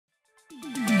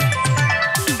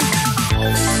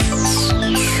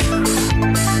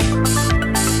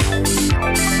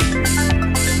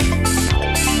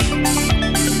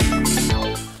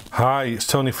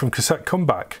it's Tony from Cassette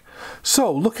Comeback.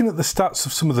 So, looking at the stats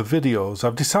of some of the videos,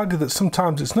 I've decided that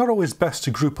sometimes it's not always best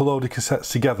to group a load of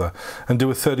cassettes together and do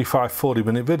a 35-40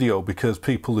 minute video because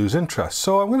people lose interest.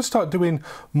 So I'm going to start doing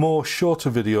more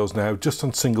shorter videos now just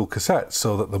on single cassettes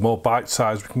so that they're more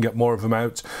bite-sized, we can get more of them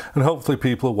out, and hopefully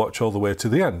people will watch all the way to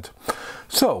the end.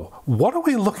 So, what are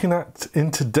we looking at in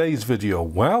today's video?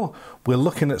 Well, we're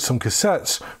looking at some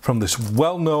cassettes from this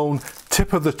well-known,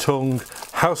 tip-of-the-tongue,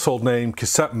 household name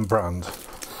cassette brand.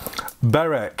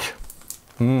 Berec.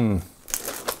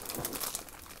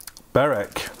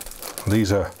 Berec.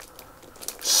 These are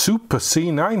Super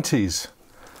C90s.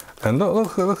 And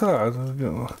look at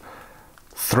that.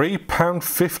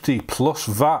 £3.50 plus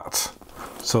VAT.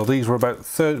 So these were about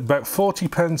 40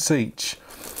 pence each.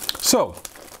 So,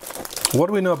 what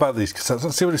do we know about these cassettes?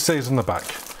 Let's see what it says on the back.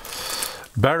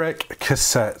 Berec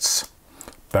Cassettes.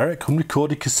 Berec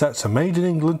unrecorded cassettes are made in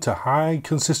England to high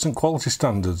consistent quality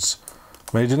standards.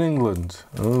 Made in England.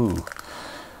 Oh.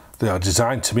 They are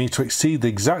designed to meet or exceed the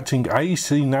exacting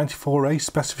IEC 94A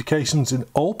specifications in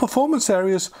all performance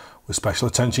areas, with special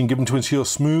attention given to ensure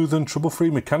smooth and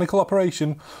trouble-free mechanical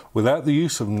operation without the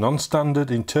use of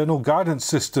non-standard internal guidance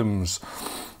systems.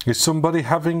 Is somebody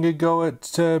having a go at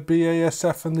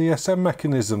BASF and the SM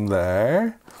mechanism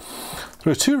there?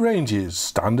 There are two ranges,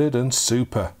 standard and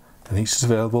super, and each is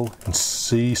available in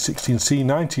C16,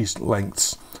 C90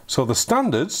 lengths. So the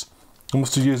standards, I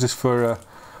must have used this for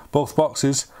both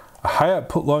boxes, a high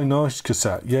output low noise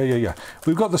cassette. Yeah.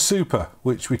 We've got the super,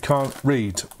 which we can't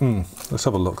read. Let's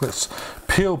have a look. Let's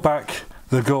peel back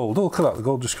the gold. Oh, look at that, the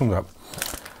gold just comes out.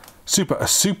 Super, a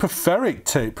super ferric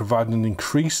tape providing an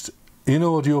increased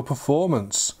in-audio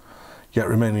performance, yet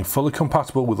remaining fully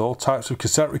compatible with all types of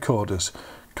cassette recorders,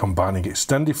 combining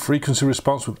extended frequency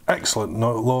response with excellent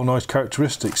low noise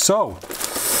characteristics. So,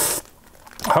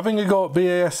 having a go at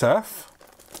BASF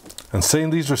and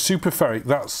saying these are super ferric,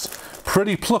 that's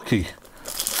pretty plucky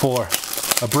for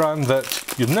a brand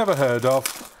that you've never heard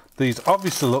of. These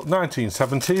obviously look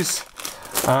 1970s,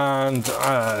 and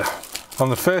on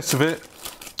the face of it,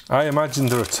 I imagine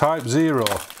they're a Type 0.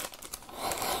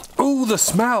 Oh, the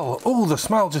smell! Oh, the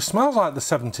smell just smells like the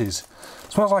 70s.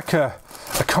 It smells like a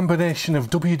combination of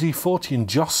WD-40 and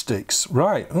Joss sticks.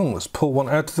 Right, let's pull one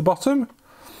out to the bottom.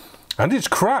 And it's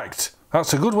cracked.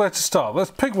 That's a good way to start.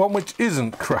 Let's pick one which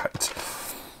isn't cracked.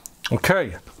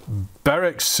 Okay,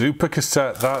 Berec Super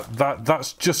Cassette.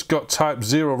 That's just got Type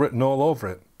 0 written all over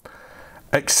it.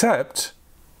 Except,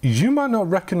 you might not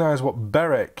recognise what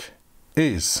Berec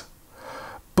is.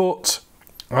 But,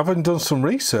 having done some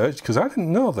research, because I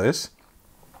didn't know this,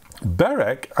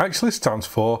 Berec actually stands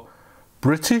for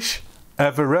British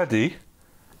Ever Ready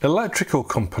Electrical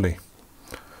Company.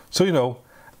 So, you know,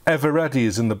 Ever Ready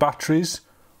is in the batteries,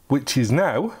 which is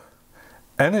now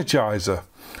Energizer.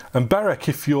 And Berec,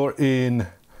 if you're in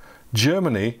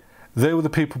Germany, they were the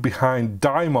people behind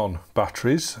Diamond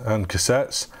batteries and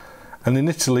cassettes, and in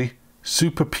Italy,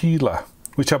 Super Pila,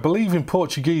 which I believe in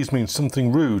Portuguese means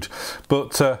something rude,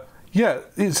 but yeah,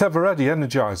 it's Ever Ready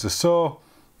Energizer, so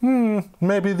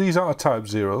maybe these aren't a Type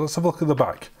 0. Let's have a look at the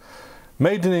back.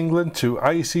 Made in England to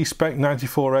IEC spec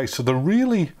 94A, so they're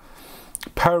really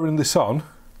powering this on.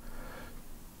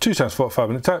 2 times 45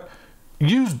 minute time.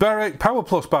 Use Berec Power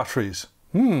Plus batteries.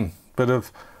 Bit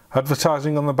of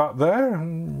advertising on the back there.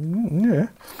 Yeah.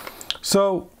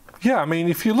 So, yeah, I mean,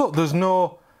 if you look, there's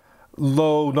no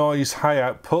low noise, high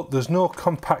output. There's no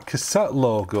compact cassette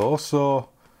logo. So,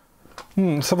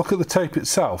 let's have a look at the tape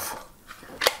itself.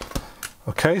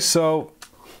 Okay, so,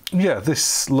 yeah,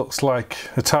 this looks like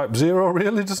a Type 0,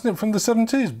 really, doesn't it, from the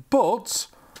 70s? But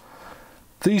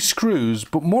these screws,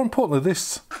 but more importantly,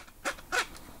 this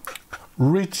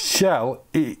ridged shell,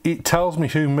 it tells me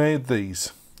who made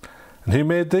these. And who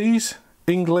made these?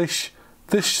 English,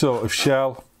 this sort of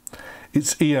shell.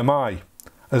 It's EMI,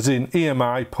 as in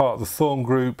EMI, part of the Thorn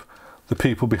Group, the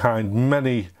people behind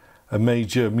many a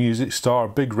major music star, a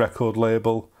big record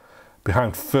label,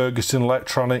 behind Ferguson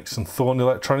Electronics and Thorn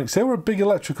Electronics. They were a big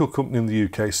electrical company in the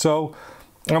UK, so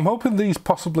I'm hoping these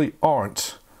possibly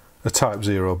aren't a Type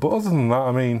 0. But other than that,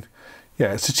 I mean,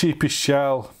 yeah, it's the cheapest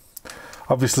shell.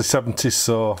 Obviously 70s,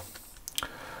 so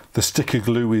the sticker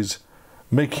glue is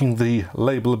making the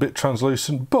label a bit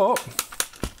translucent, but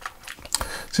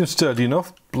seems sturdy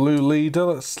enough. Blue leader.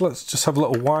 Let's just have a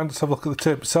little wind. Let's have a look at the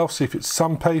tape itself, see if it's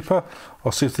sandpaper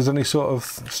or see if there's any sort of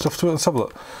stuff to it. Let's have a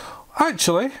look.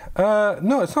 Actually,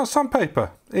 no, it's not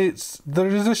sandpaper. There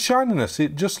is a shininess.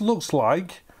 It just looks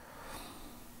like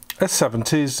a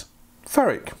 70s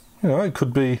ferric. You know, it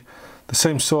could be the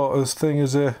same sort of thing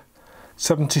as a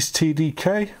 70s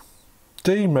TDK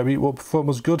D. Maybe it won't perform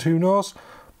as good, who knows.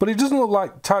 but it doesn't look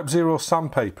like Type 0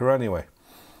 sandpaper anyway,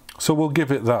 so we'll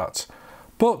give it that.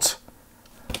 But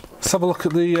let's have a look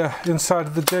at the inside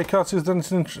of the J card.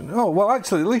 Oh, well,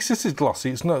 actually, at least this is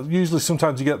glossy. It's not usually,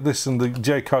 sometimes you get this and the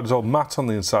J card is all matte on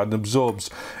the inside and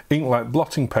absorbs ink like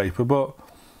blotting paper, but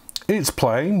it's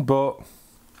plain but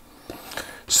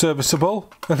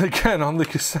serviceable. And again, on the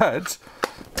cassette,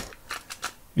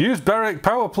 use Berec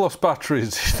Power Plus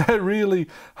batteries. They're really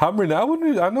hammering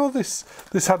it. I know this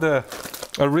had a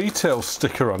retail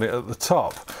sticker on it at the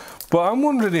top, but I'm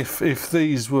wondering if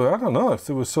these were, I don't know, if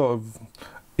they were sort of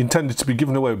intended to be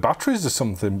given away with batteries or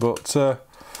something. But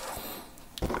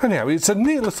anyhow, it's a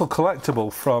neat little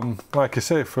collectible from, like I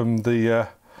say, from the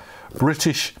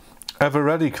British Ever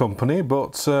Ready company,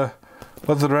 but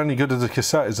whether they're any good as a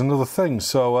cassette is another thing.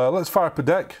 So let's fire up a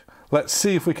deck, let's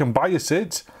see if we can bias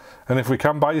it, and if we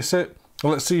can bias it,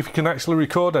 let's see if we can actually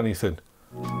record anything.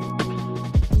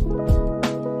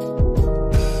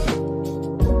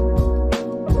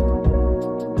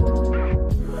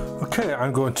 Okay,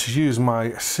 I'm going to use my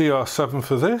CR7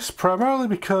 for this, primarily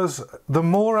because the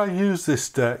more I use this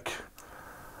deck,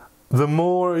 the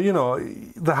more, you know,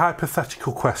 the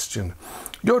hypothetical question.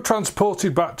 You're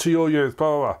transported back to your youth,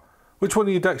 blah, blah, blah. Which one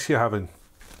of your decks are you having?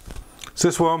 It's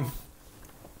this one.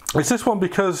 It's this one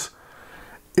because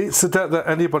it's a deck that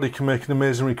anybody can make an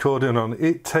amazing recording on.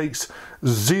 It takes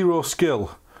zero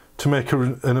skill to make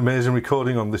an amazing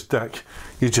recording on this deck.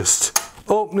 You just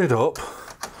open it up,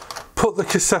 put the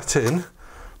cassette in,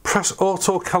 press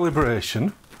auto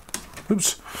calibration.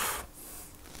 Oops.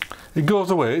 It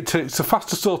goes away. It's the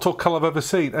fastest auto cal I've ever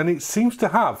seen, and it seems to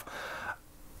have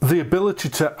the ability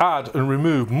to add and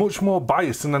remove much more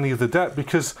bias than any other deck,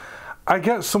 because I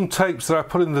get some tapes that I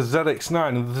put in the ZX9,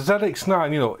 and the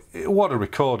ZX9, you know, what a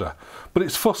recorder, but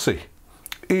it's fussy.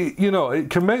 You know, it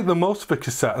can make the most of a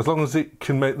cassette as long as it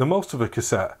can make the most of a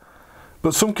cassette.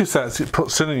 But some cassettes it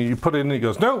puts in and you put it in and it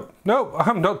goes, no,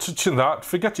 I'm not touching that,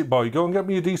 forget it boy, go and get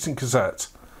me a decent cassette.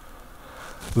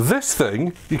 This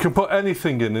thing, you can put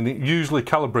anything in and it usually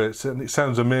calibrates it and it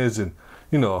sounds amazing.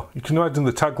 You know, you can imagine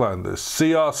the tagline, this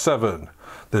CR7,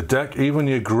 the deck even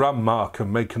your grandma can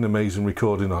make an amazing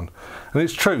recording on. And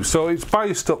it's true, so it's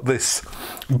biased up this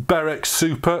Berec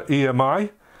Super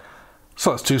EMI.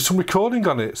 So let's do some recording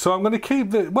on it. So I'm going to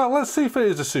keep the, well, let's see if it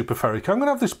is a Super Ferric. I'm going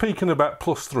to have this peaking about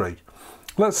 +3.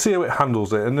 Let's see how it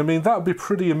handles it. And I mean, that would be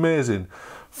pretty amazing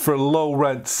for a low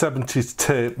rent 70s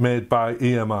tape made by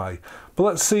EMI. But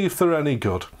let's see if they're any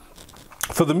good.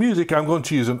 For the music, I'm going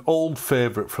to use an old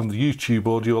favourite from the YouTube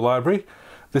audio library.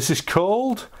 This is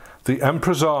called The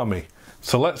Emperor's Army.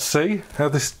 So let's see how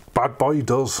this bad boy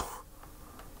does.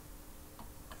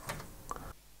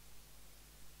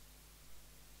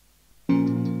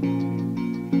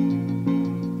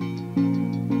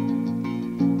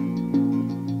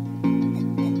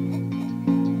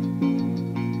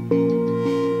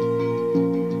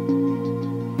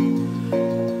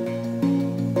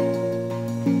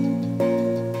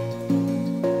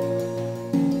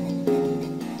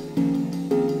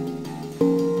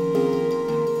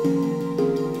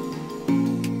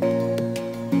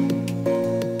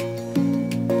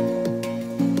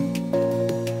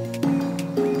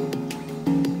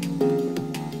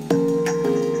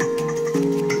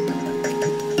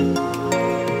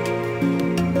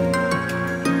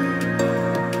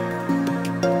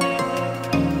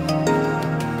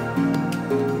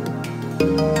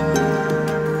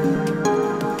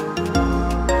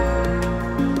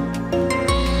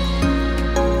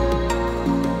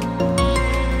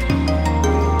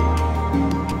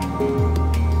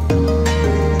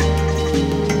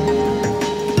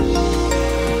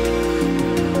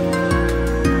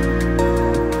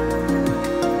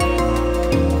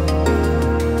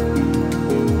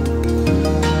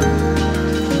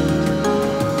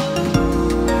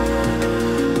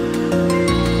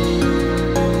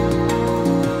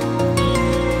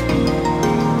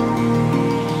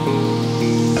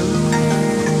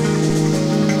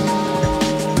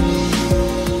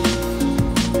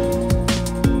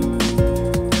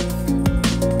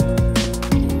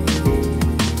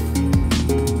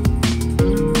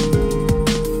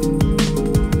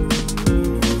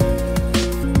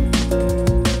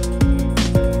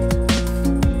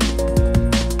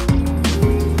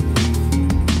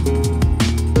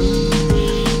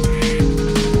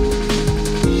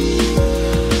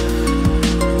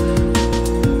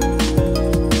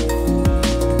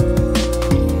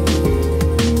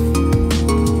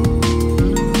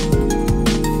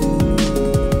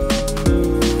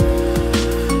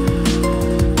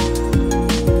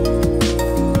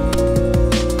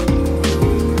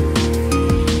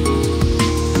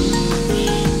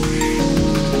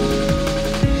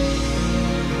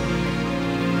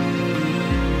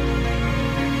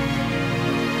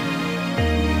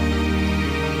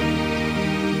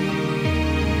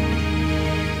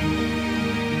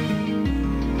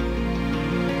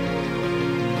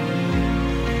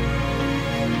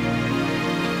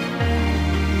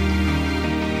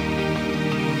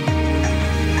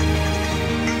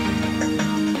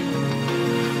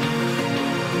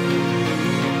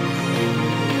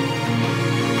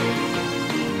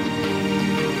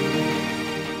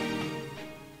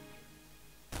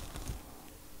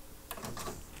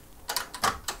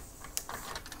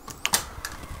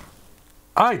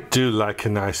 I do like a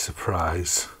nice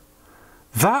surprise.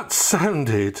 That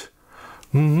sounded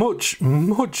much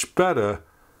better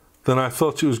than I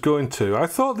thought it was going to. I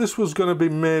thought this was going to be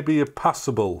maybe a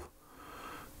passable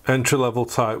entry-level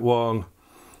Type 1,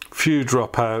 few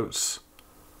dropouts,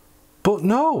 but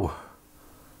no,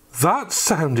 that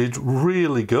sounded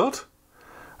really good.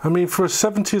 I mean, for a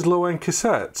 70s low-end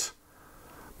cassette,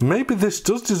 maybe this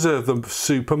does deserve the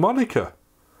super moniker.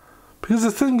 Because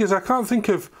the thing is, I can't think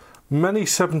of many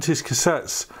 70s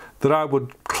cassettes that I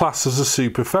would class as a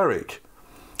super ferric.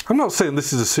 I'm not saying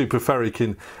this is a super ferric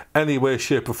in any way,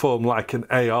 shape or form like an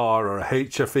AR or a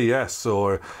HFES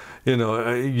or, you know,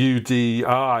 a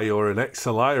UDI or an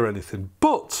XLI or anything.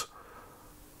 But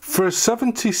for a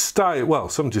 70s style, well,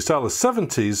 70s style, a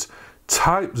 70s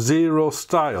Type 0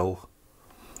 style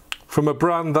from a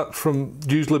brand that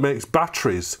usually makes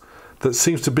batteries, that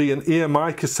seems to be an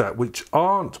EMI cassette, which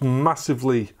aren't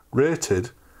massively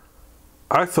rated,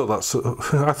 I thought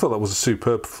that was a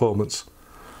superb performance.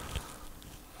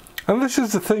 And this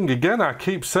is the thing, again, I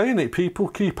keep saying it, people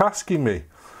keep asking me,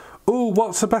 oh,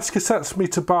 what's the best cassettes for me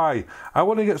to buy? I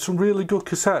want to get some really good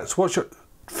cassettes.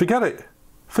 Forget it.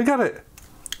 Forget it.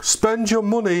 Spend your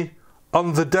money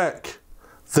on the deck.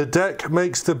 The deck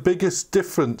makes the biggest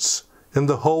difference in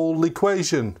the whole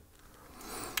equation.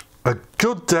 A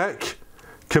good deck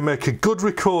can make a good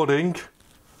recording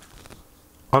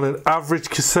on an average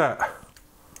cassette.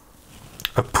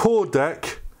 A poor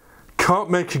deck can't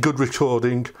make a good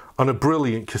recording on a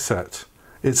brilliant cassette.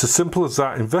 It's as simple as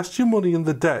that. Invest your money in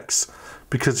the decks,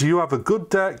 because you have a good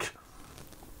deck,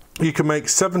 you can make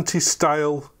 70s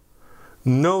style,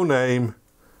 no name,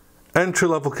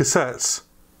 entry-level cassettes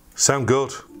sound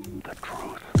good. The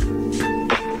truth.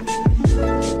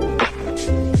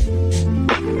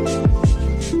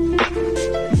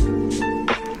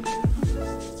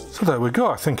 So there we go.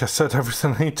 I think I said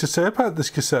everything I need to say about this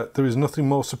cassette. There is nothing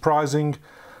more surprising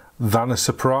than a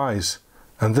surprise,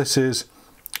 and this is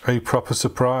a proper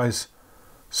surprise.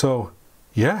 So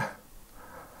yeah,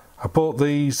 I bought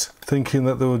these thinking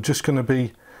that they were just going to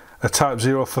be a Type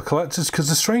 0 for collectors, because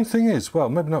the strange thing is, well,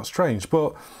 maybe not strange,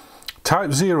 but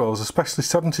Type 0s, especially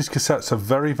 70s cassettes, are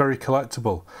very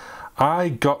collectible. I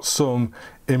got some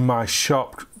in my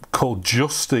shop called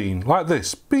Justine, like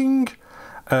this, bing.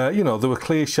 You know, they were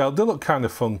clear shelled, they look kind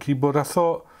of funky, but I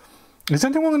thought, is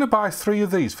anyone going to buy 3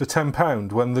 of these for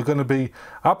 £10 when they're going to be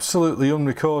absolutely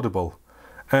unrecordable?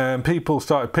 And people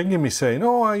started pinging me saying,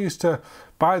 oh, I used to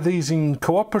buy these in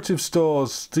cooperative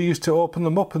stores, they used to open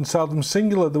them up and sell them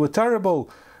singular, they were terrible.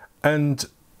 And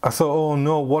I thought, oh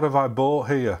no, what have I bought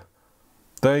here?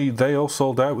 They all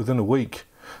sold out within a week.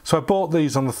 So I bought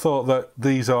these on the thought that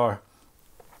these are,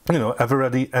 you know,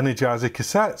 ever-ready Energizer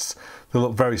cassettes. They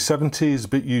look very 70s, a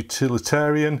bit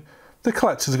utilitarian. The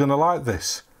collectors are going to like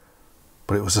this.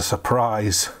 But it was a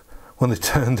surprise when they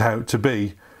turned out to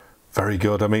be very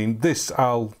good. I mean, this,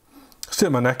 I'll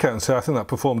stick my neck out and say I think that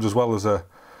performed as well as a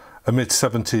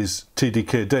mid-70s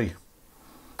TDKD.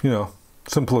 You know,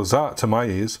 simple as that to my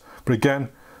ears. But again,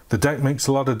 the deck makes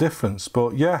a lot of difference.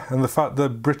 But yeah, and the fact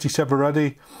that British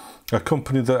Ever-Ready, a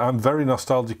company that I'm very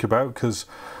nostalgic about, because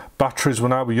batteries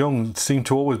when I was young seemed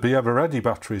to always be Ever-Ready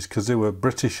batteries because they were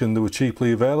British and they were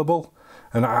cheaply available.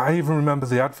 And I even remember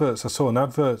the adverts. I saw an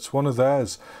advert, one of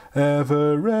theirs,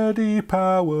 Ever-Ready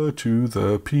power to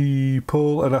the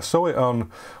people. And I saw it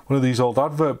on one of these old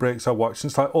advert breaks I watched.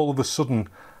 It's like all of a sudden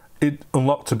it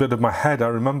unlocked a bit of my head. I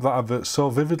remember that advert so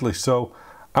vividly. So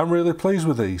I'm really pleased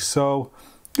with these. So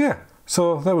yeah,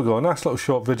 so there we go. A nice little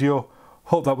short video.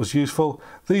 Hope that was useful.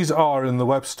 These are in the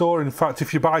web store. In fact,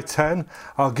 if you buy 10,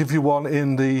 I'll give you one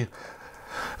in the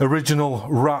original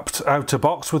wrapped outer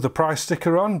box with the price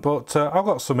sticker on, but I've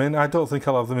got some in. I don't think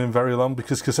I'll have them in very long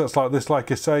because cassettes like this, like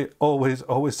I say,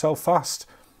 always sell fast.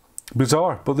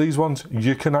 Bizarre, but these ones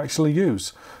you can actually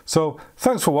use. So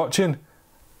thanks for watching,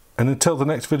 and until the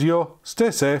next video,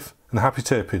 stay safe and happy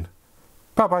taping.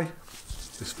 Bye bye.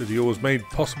 This video was made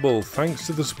possible thanks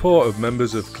to the support of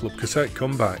members of Club Cassette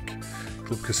Comeback.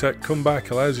 Club Cassette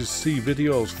Comeback allows you to see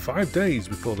videos 5 days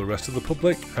before the rest of the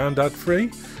public and ad-free.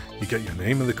 You get your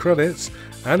name in the credits,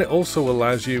 and it also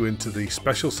allows you into the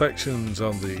special sections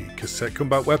on the Cassette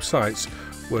Comeback websites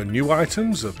where new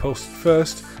items are posted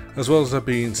first, as well as there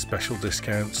being special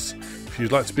discounts. If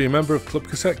you'd like to be a member of Club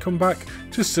Cassette Comeback,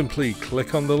 just simply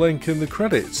click on the link in the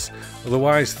credits.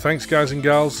 Otherwise, thanks guys and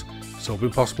gals, it's all been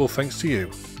possible thanks to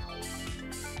you.